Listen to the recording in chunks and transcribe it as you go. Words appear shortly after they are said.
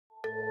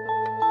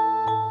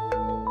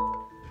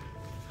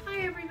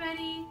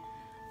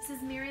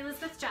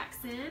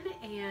Jackson,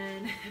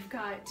 and I've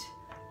got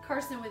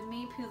Carson with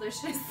me,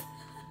 Poolicious.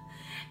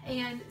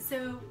 And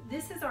so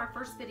this is our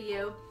first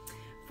video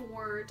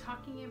for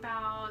talking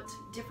about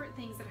different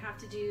things that have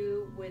to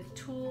do with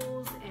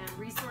tools and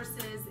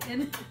resources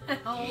in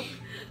health.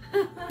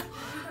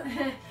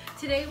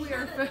 Today we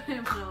are,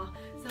 well,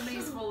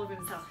 somebody's full of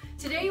himself.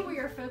 Today we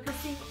are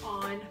focusing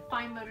on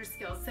fine motor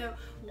skills. So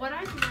what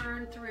I've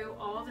learned through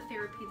all the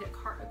therapy that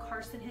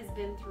Carson has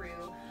been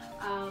through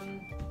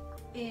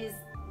is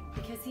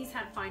because he's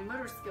had fine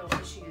motor skill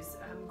issues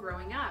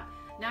growing up.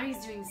 Now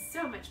he's doing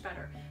so much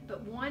better.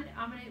 But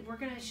we're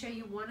gonna show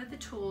you one of the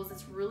tools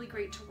that's really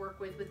great to work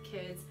with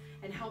kids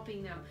and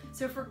helping them.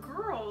 So for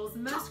girls,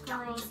 most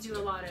girls do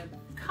a lot of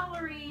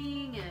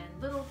coloring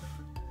and little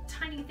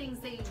tiny things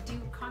they do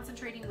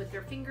concentrating with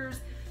their fingers.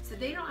 So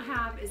they don't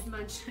have as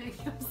much,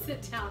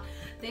 sit down,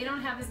 they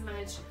don't have as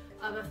much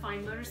of a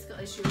fine motor skill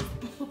issue as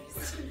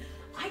boys.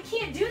 I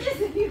can't do this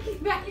if you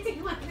keep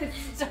acting like this.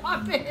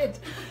 Stop it.